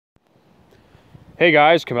Hey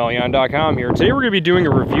guys, Chmelaeon.com here. Today we're going to be doing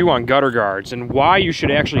a review on gutter guards and why you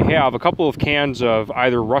should actually have a couple of cans of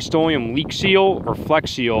either Rust-Oleum leak seal or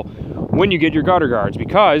Flex Seal when you get your gutter guards,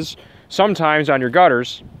 because sometimes on your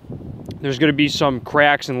gutters there's going to be some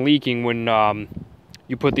cracks and leaking when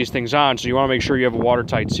you put these things on, so you want to make sure you have a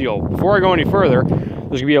watertight seal. Before I go any further,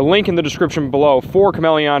 there's going to be a link in the description below for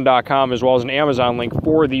Chmelaeon.com, as well as an Amazon link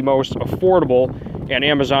for the most affordable and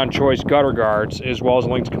Amazon choice gutter guards, as well as a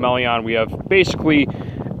link to Chmelaeon. We have basically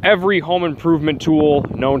every home improvement tool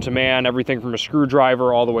known to man, everything from a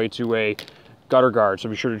screwdriver all the way to a gutter guard, so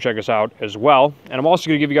be sure to check us out as well. And I'm also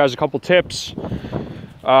going to give you guys a couple tips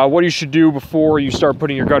what you should do before you start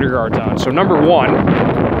putting your gutter guards on. So number one,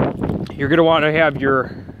 you're going to want to have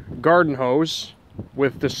your garden hose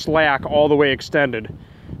with the slack all the way extended,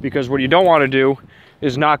 because what you don't want to do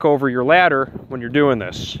is knock over your ladder when you're doing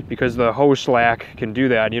this, because the hose slack can do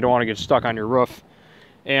that and you don't want to get stuck on your roof.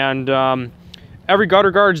 And every gutter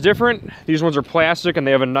guard's different. These ones are plastic and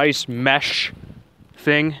they have a nice mesh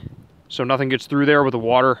thing, so nothing gets through there, but the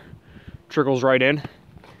water trickles right in.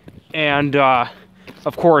 And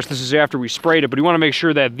of course, this is after we sprayed it, but you want to make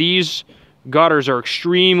sure that these gutters are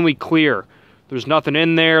extremely clear. There's nothing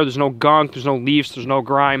in there, there's no gunk, there's no leaves, there's no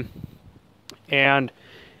grime. And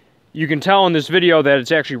you can tell in this video that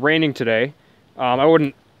it's actually raining today. I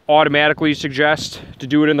wouldn't automatically suggest to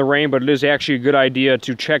do it in the rain, but it is actually a good idea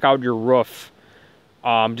to check out your roof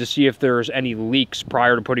to see if there's any leaks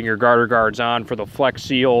prior to putting your gutter guards on for the Flex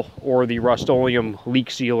Seal or the Rust-Oleum leak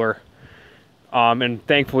sealer. And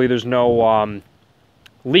thankfully there's no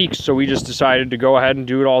leaks, so we just decided to go ahead and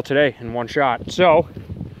do it all today in one shot. So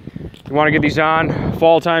you want to get these on.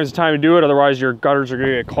 Fall time is the time to do it, otherwise your gutters are going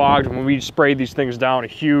to get clogged. When we sprayed these things down, a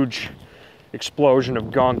huge explosion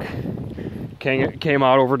of gunk came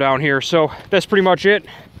out over down here. So that's pretty much it.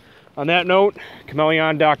 On that note,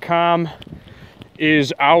 Chmelaeon.com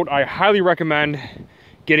is out. I highly recommend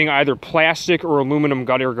getting either plastic or aluminum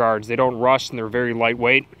gutter guards. They don't rust and they're very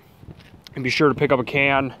lightweight. And be sure to pick up a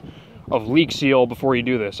can of leak seal before you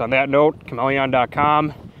do this. On that note,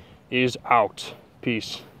 Chmelaeon.com is out.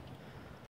 Peace.